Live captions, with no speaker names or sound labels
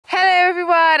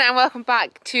everyone and welcome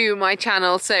back to my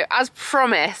channel. So as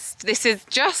promised, this is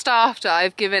just after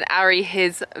I've given Ari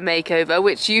his makeover,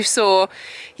 which you saw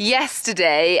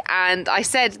yesterday, and I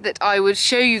said that I would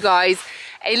show you guys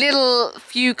a little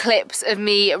few clips of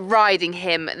me riding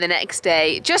him the next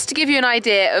day, just to give you an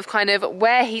idea of kind of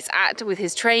where he's at with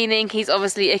his training. He's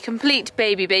obviously a complete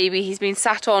baby. He's been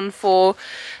sat on for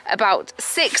about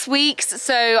 6 weeks,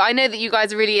 so I know that you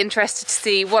guys are really interested to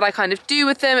see what I kind of do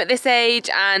with them at this age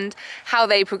and how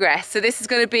they progress. So this is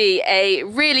going to be a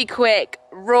really quick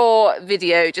raw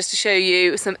video just to show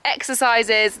you some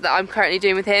exercises that I'm currently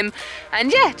doing with him,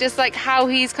 and yeah, just like how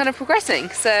he's kind of progressing.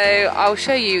 So I'll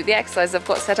show you the exercises I've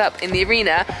got set up in the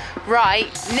arena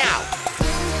right now.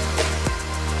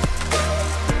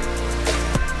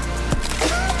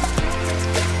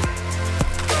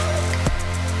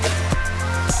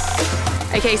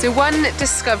 Okay, so one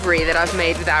discovery that I've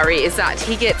made with Ari is that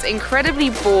he gets incredibly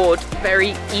bored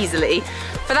very easily.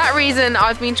 For that reason,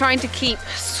 I've been trying to keep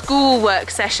schoolwork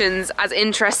sessions as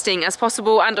interesting as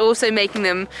possible and also making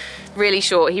them really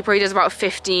short. He probably does about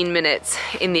 15 minutes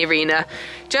in the arena,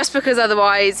 just because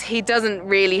otherwise he doesn't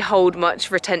really hold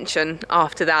much retention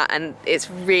after that, and it's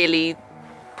really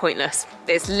pointless.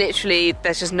 It's literally,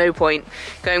 there's just no point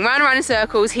going round and round in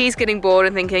circles. He's getting bored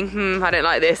and thinking, I don't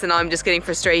like this, and I'm just getting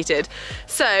frustrated.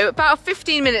 So about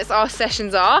 15 minutes our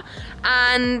sessions are,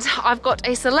 and I've got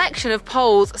a selection of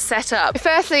poles set up.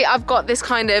 Firstly, I've got this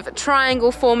kind of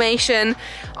triangle formation.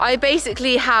 I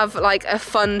basically have like a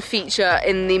fun feature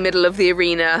in the middle of the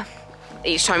arena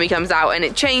each time he comes out, and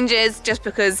it changes just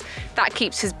because that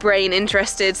keeps his brain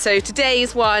interested. So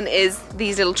today's one is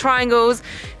these little triangles.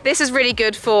 This is really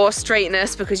good for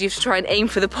straightness because you have to try and aim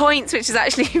for the points, which is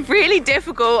actually really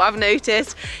difficult, I've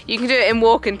noticed. You can do it in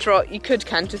walk and trot. You could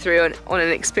canter through on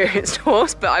an experienced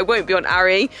horse, but I won't be on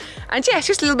Ari. And yeah, it's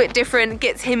just a little bit different,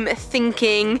 gets him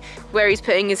thinking where he's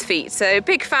putting his feet. So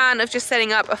big fan of just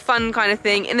setting up a fun kind of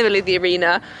thing in the middle of the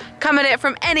arena. Come at it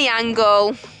from any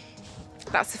angle.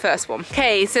 That's the first one.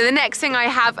 Okay, so the next thing I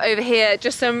have over here,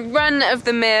 just some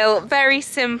run-of-the-mill, very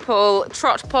simple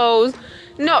trot poles,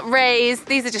 not raised.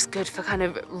 These are just good for kind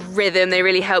of rhythm. They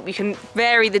really help. You can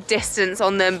vary the distance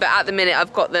on them, but at the minute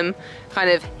I've got them kind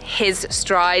of his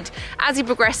stride. As he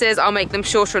progresses, I'll make them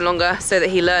shorter and longer so that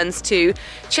he learns to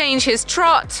change his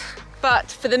trot.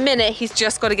 But for the minute, he's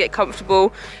just got to get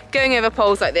comfortable going over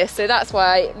poles like this. So that's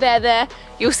why they're there.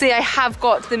 You'll see I have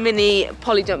got the mini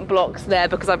poly jump blocks there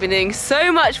because I've been doing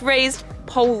so much raised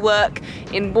pole work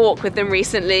in walk with them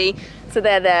recently. So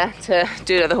they're there to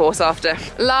do another horse after.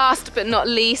 Last but not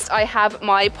least, I have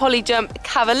my poly jump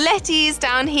cavalettis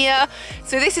down here.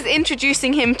 So this is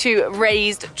introducing him to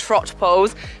raised trot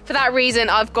poles. For that reason,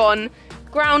 I've gone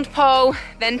ground pole,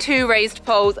 then 2 raised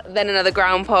poles, then another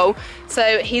ground pole.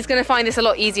 So he's going to find this a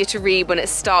lot easier to read when it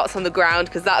starts on the ground,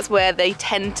 because that's where they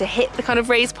tend to hit the kind of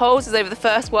raised poles, is over the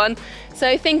first one.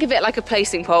 So think of it like a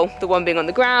placing pole, the one being on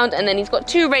the ground, and then he's got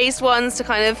 2 raised ones to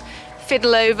kind of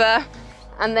fiddle over,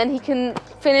 and then he can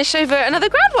finish over another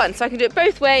ground one. So I can do it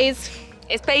both ways.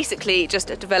 It's basically just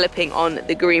developing on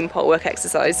the green pole work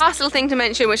exercise. Last little thing to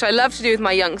mention, which I love to do with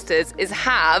my youngsters, is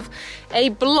have a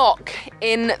block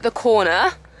in the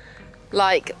corner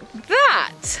like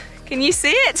that. Can you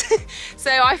see it? So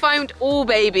I find all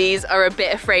babies are a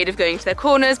bit afraid of going to their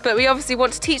corners, but we obviously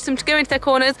want to teach them to go into their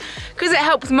corners because it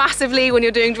helps massively when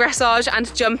you're doing dressage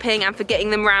and jumping and for getting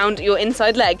them round your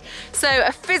inside leg. So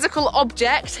a physical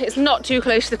object, it's not too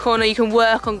close to the corner. You can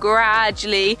work on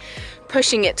gradually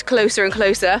pushing it closer and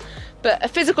closer, but a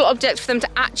physical object for them to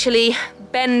actually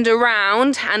bend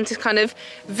around and to kind of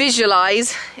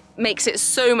visualize makes it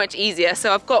so much easier.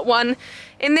 So I've got one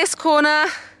in this corner,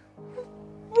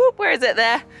 whoop, where is it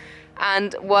there?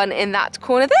 And one in that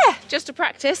corner there, just to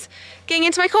practice getting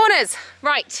into my corners.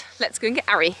 Right, let's go and get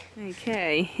Ari.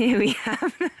 Okay, here we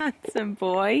have the handsome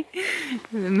boy.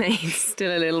 The mane's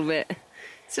still a little bit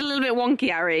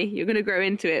wonky, Ari. You're gonna grow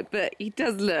into it, but he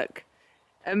does look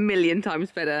a million times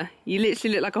better. You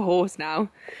literally look like a horse now,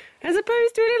 as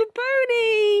opposed to a little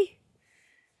pony.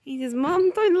 He says, "Mum,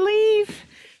 don't leave."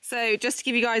 So just to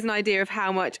give you guys an idea of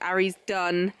how much Ari's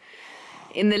done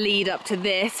in the lead up to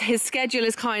this, his schedule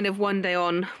is kind of 1 day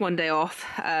on, 1 day off,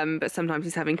 but sometimes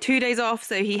he's having 2 days off.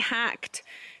 So he hacked,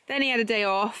 then he had a day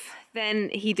off, then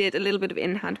he did a little bit of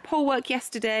in-hand pole work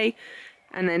yesterday,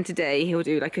 and then today he'll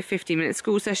do like a 15-minute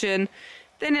school session.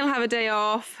 Then he'll have a day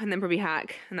off and then probably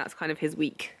hack, and that's kind of his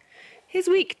week. His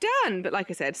week done. But like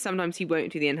I said, sometimes he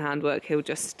won't do the in-hand work. He'll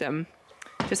just have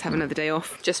another day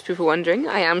off. Just people wondering,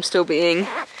 I am still being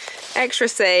extra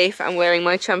safe. I'm wearing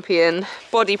my Champion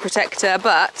body protector,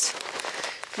 but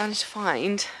managed to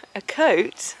find a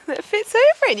coat that fits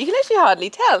over it. You can actually hardly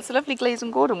tell. It's a lovely Glaze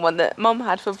and Gordon one that Mum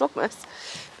had for Vlogmas.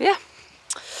 But yeah,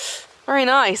 very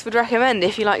nice. Would recommend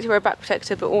if you like to wear a back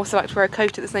protector but also like to wear a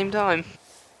coat at the same time.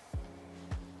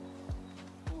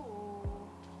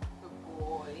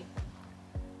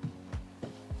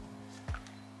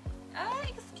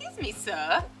 Excuse me,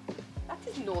 sir. That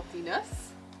is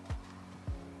naughtiness.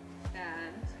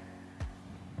 Stand.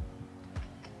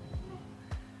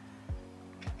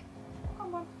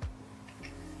 Come on.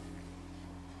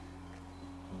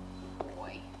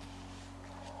 Boy.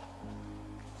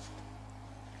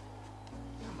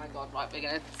 Oh my god, right, we're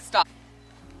gonna start.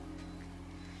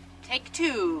 Take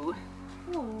 2.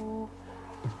 Ooh.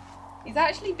 He's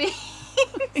actually being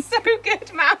so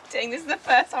good mounting. This is the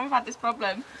first time I've had this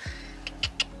problem.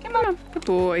 Come on. Good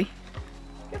boy.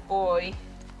 Good boy.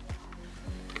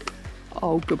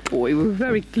 Oh, good boy. We're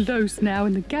very close now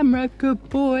in the camera. Good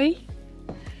boy.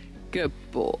 Good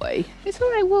boy. It's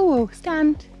all right. Whoa, whoa.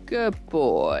 Stand. Good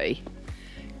boy.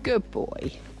 Good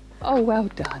boy. Oh, well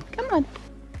done. Come on.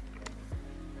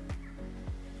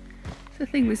 It's the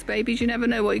thing with babies. You never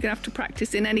know what you're going to have to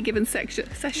practice in any given session.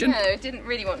 No, I didn't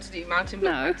really want to do mountain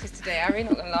block practice today, Ari.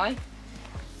 Not going to lie.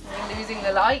 We're losing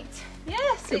the light.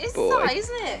 Yes, Good it is boy. sight,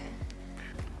 isn't it?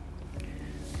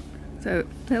 So,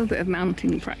 a little bit of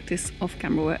mounting practice off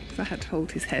camera work because I had to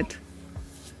hold his head.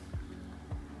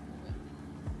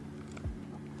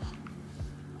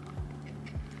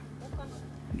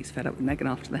 He's fed up with Megan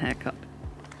after the haircut.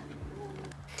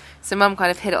 So Mum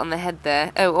kind of hit it on the head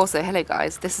there. Oh, also, hello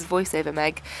guys, this is voiceover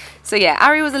Meg. So yeah,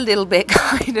 Ari was a little bit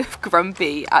kind of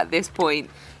grumpy at this point.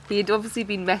 He had obviously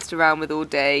been messed around with all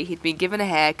day. He'd been given a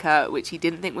haircut, which he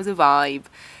didn't think was a vibe.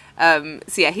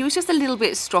 So yeah, he was just a little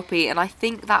bit stroppy, and I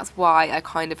think that's why I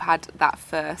kind of had that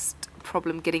first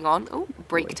problem getting on. Oh,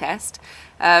 brake test.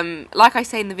 Like I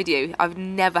say in the video, I've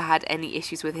never had any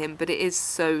issues with him, but it is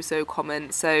so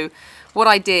common. So what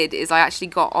I did is I actually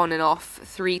got on and off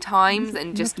 3 times,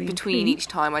 and just between each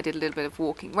time I did a little bit of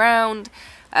walking round.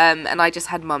 And I just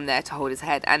had Mum there to hold his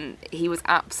head, and he was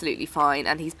absolutely fine,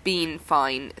 and he's been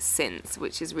fine since,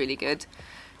 which is really good.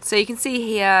 So you can see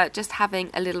here, just having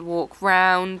a little walk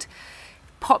round,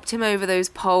 popped him over those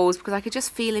poles because I could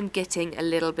just feel him getting a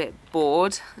little bit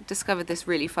bored. I discovered this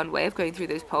really fun way of going through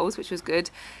those poles, which was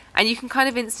good. And you can kind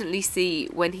of instantly see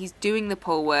when he's doing the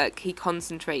pole work, he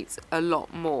concentrates a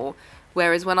lot more.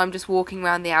 Whereas when I'm just walking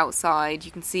around the outside,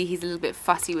 you can see he's a little bit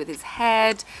fussy with his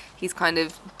head. He's kind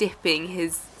of dipping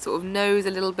his sort of nose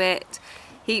a little bit.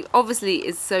 He obviously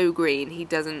is so green, he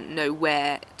doesn't know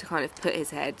where to kind of put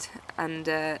his head. And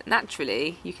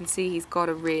naturally, you can see he's got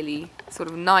a really sort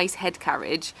of nice head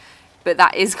carriage, but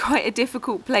that is quite a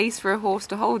difficult place for a horse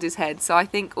to hold his head. So I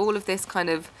think all of this kind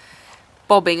of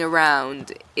bobbing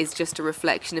around is just a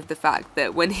reflection of the fact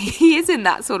that when he is in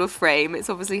that sort of frame, it's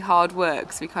obviously hard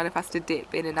work, so he kind of has to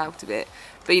dip in and out of it.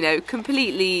 But you know,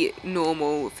 completely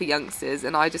normal for youngsters,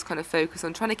 and I just kind of focus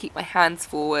on trying to keep my hands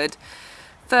forward.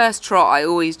 First trot, I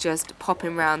always just pop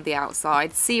him round the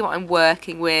outside, see what I'm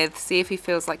working with, see if he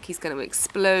feels like he's going to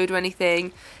explode or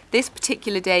anything. This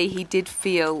particular day, he did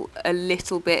feel a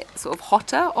little bit sort of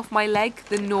hotter off my leg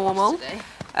than normal.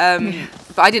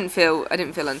 But I didn't feel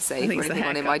unsafe or anything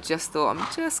on him. I just thought,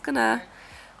 I'm just gonna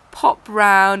pop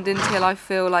round until I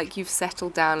feel like you've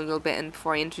settled down a little bit and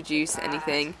before I introduce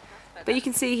anything. But you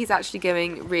can see he's actually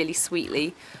going really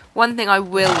sweetly. One thing I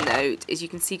will note is you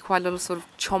can see quite a little sort of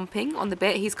chomping on the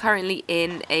bit. He's currently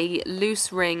in a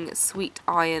loose ring sweet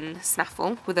iron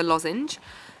snaffle with a lozenge.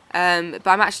 But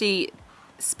I'm actually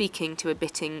speaking to a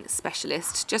bitting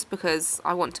specialist just because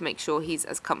I want to make sure he's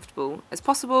as comfortable as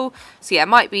possible. So yeah, I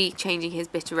might be changing his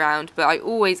bit around, but I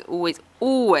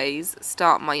always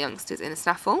start my youngsters in a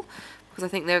snaffle because I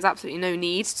think there's absolutely no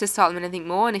need to start them in anything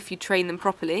more, and if you train them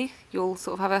properly, you'll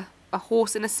sort of have a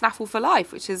horse in a snaffle for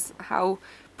life, which is how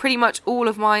pretty much all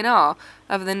of mine are,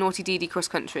 other than Naughty Dee Dee cross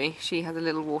country. She has a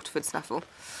little Waterford snaffle.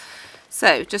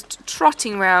 So, just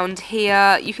trotting round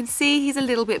here, you can see he's a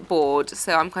little bit bored,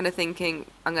 so I'm kind of thinking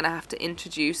I'm going to have to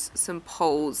introduce some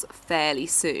poles fairly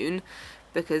soon,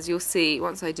 because you'll see,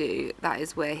 once I do, that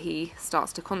is where he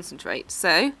starts to concentrate.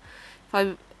 So,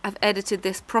 if I've edited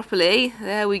this properly,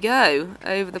 there we go,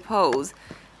 over the poles.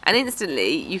 And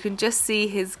instantly, you can just see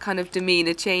his kind of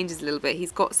demeanour changes a little bit.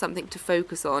 He's got something to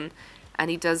focus on, and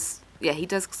he does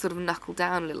sort of knuckle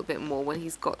down a little bit more when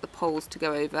he's got the poles to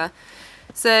go over.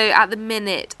 So at the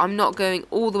minute, I'm not going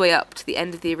all the way up to the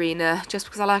end of the arena, just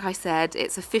because, like I said,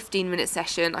 it's a 15-minute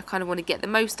session. I kind of want to get the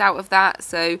most out of that,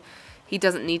 so he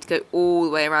doesn't need to go all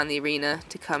the way around the arena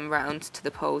to come round to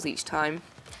the poles each time.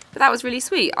 But that was really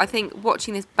sweet. I think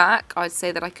watching this back, I'd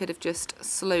say that I could have just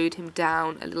slowed him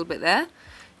down a little bit there,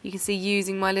 You can see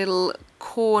using my little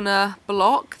corner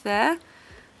block there,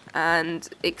 and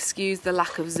excuse the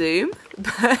lack of zoom,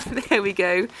 but there we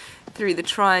go, through the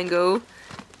triangle.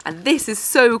 And this is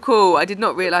so cool. I did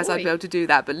not realise I'd be able to do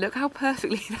that, but look how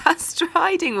perfectly that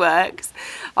striding works.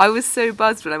 I was so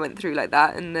buzzed when I went through like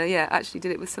that, and yeah, actually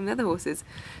did it with some of the other horses.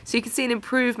 So you can see an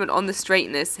improvement on the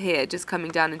straightness here, just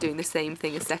coming down and doing the same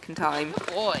thing a second time.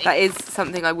 That is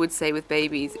something I would say with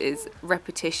babies, is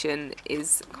repetition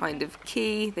is kind of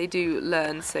key. They do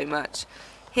learn so much.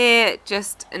 Here,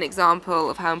 just an example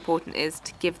of how important it is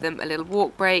to give them a little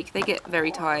walk break. They get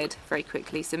very tired very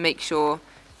quickly, so make sure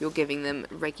you're giving them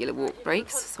regular walk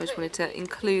breaks. So I just wanted to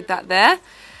include that there.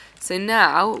 So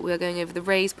now we're going over the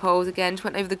raised poles again. Just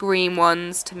went over the green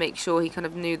ones to make sure he kind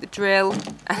of knew the drill.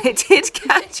 And it did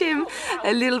catch him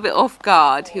a little bit off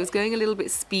guard. He was going a little bit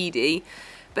speedy.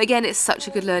 But again, it's such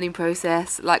a good learning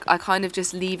process. Like, I kind of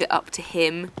just leave it up to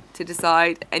him to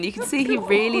decide. And you can see he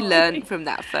really learned from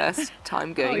that first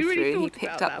time going through. He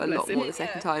picked up a lot more the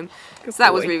second time. So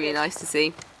that was really, really nice to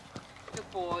see.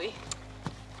 Good boy.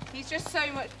 He's just so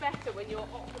much better when you're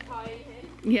occupying him.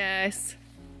 Yes.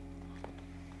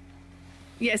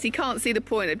 Yes, he can't see the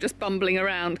point of just bumbling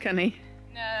around, can he?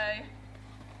 No.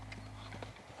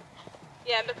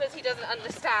 Yeah, because he doesn't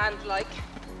understand, like,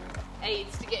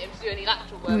 aids to get him to do any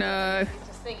lateral work. No. He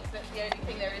just thinks that the only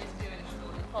thing there is to do is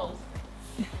all his poles.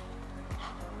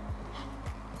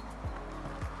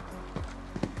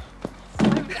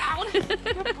 Slow down.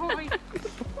 Good boy.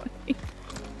 Good boy.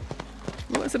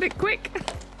 Well, it's a bit quick.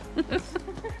 I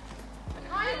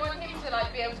kind of want him to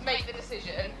like be able to make the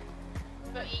decision,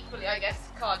 but equally I guess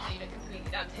can't leave it completely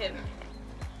down to him.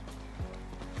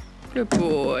 Good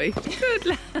boy. Good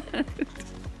lad.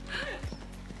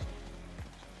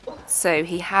 So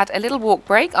he had a little walk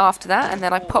break after that, and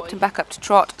then I popped him back up to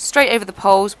trot straight over the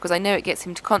poles because I know it gets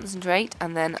him to concentrate,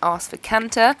 and then ask for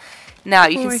canter. Now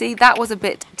you can see that was a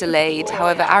bit delayed.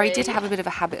 However, Ari did have a bit of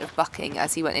a habit of bucking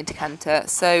as he went into canter,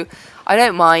 so I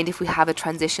don't mind if we have a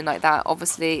transition like that.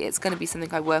 Obviously it's going to be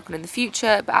something I work on in the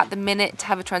future, but at the minute to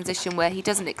have a transition where he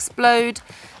doesn't explode,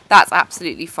 that's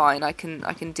absolutely fine. I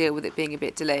can deal with it being a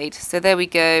bit delayed. So there we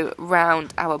go,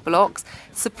 round our blocks.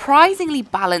 Surprisingly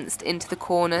balanced into the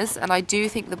corners, and I do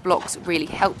think the blocks really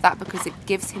help that because it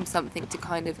gives him something to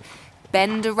kind of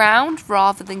bend around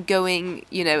rather than going,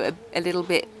 you know, a little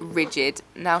bit rigid.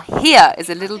 Now here is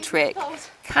a little trick.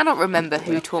 Cannot remember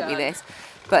who taught me this,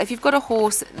 but if you've got a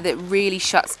horse that really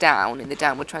shuts down in the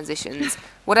downward transitions,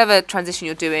 whatever transition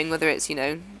you're doing, whether it's, you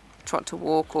know, trot to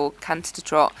walk or canter to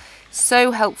trot,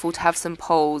 so helpful to have some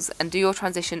poles and do your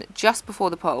transition just before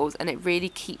the poles, and it really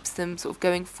keeps them sort of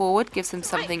going forward, gives them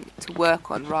something to work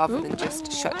on rather than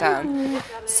just shut down.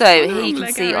 So here you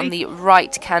can see on the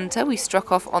right canter we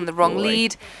struck off on the wrong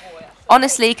lead.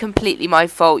 Honestly, completely my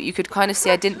fault. You could kind of see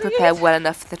I didn't prepare well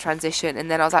enough for the transition,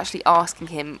 and then I was actually asking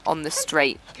him on the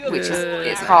straight, which is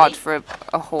it's hard for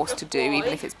a horse to do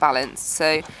even if it's balanced.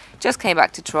 So just came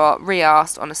back to trot,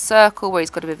 re-asked on a circle where he's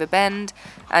got a bit of a bend,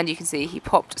 and you can see he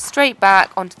popped straight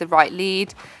back onto the right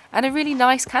lead, and a really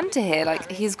nice canter here.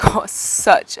 Like, he's got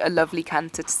such a lovely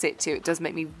canter to sit to. It does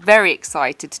make me very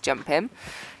excited to jump him.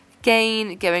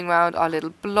 Again, going round our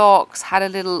little blocks, had a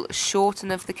little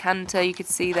shorten of the canter, you could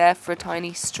see there, for a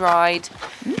tiny stride.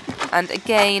 And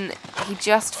again, he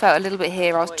just felt a little bit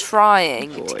here. I was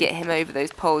trying to get him over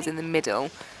those poles in the middle,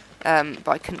 but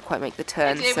I couldn't quite make the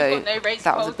turn, so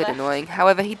that was a bit annoying.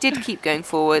 However, he did keep going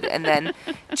forward, and then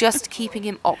just keeping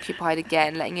him occupied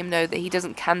again, letting him know that he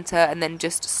doesn't canter, and then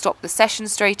just stop the session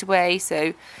straight away.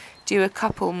 So do a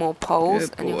couple more poles,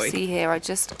 and you'll see here I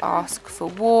just ask for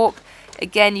walk.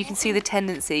 Again, you can see the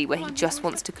tendency where he just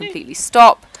wants to completely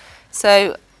stop.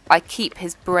 So I keep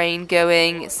his brain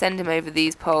going, send him over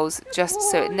these poles, just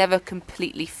so it never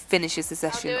completely finishes the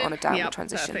session on a downward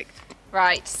transition. Perfect.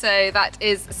 Right, so that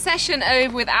is session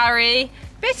over with Ari.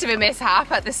 Bit of a mishap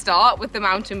at the start with the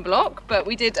mountain block, but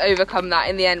we did overcome that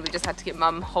in the end. We just had to get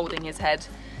Mum holding his head,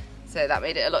 so that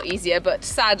made it a lot easier. But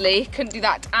sadly, couldn't do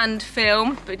that and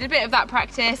film. But we did a bit of that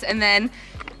practice, and then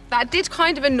that did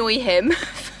kind of annoy him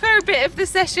for a bit of the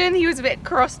session. He was a bit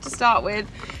cross to start with,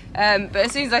 but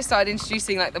as soon as I started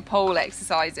introducing like the pole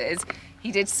exercises,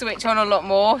 he did switch on a lot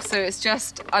more. So it's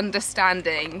just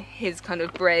understanding his kind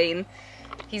of brain.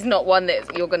 He's not one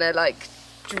that you're gonna like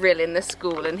drill in the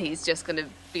school and he's just gonna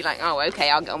be like, oh okay,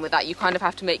 I'll get on with that. You kind of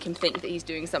have to make him think that he's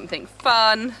doing something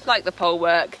fun, like the pole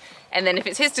work, and then if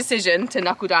it's his decision to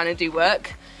knuckle down and do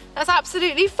work, that's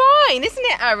absolutely fine, isn't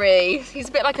it, Ari? He's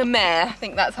a bit like a mare. I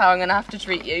think that's how I'm gonna have to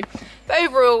treat you. But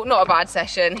overall, not a bad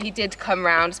session. He did come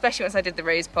round, especially once I did the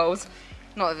raised poles.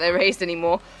 Not that they're raised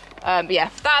anymore. But yeah,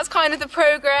 that's kind of the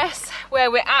progress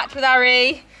where we're at with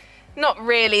Ari. Not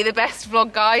really the best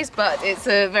vlog, guys, but it's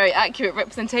a very accurate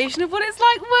representation of what it's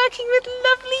like working with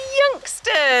lovely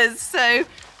youngsters. So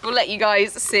we'll let you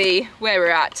guys see where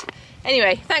we're at.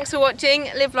 Anyway, thanks for watching.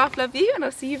 Live, laugh, love you, and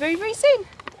I'll see you very, very soon.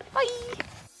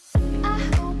 Bye.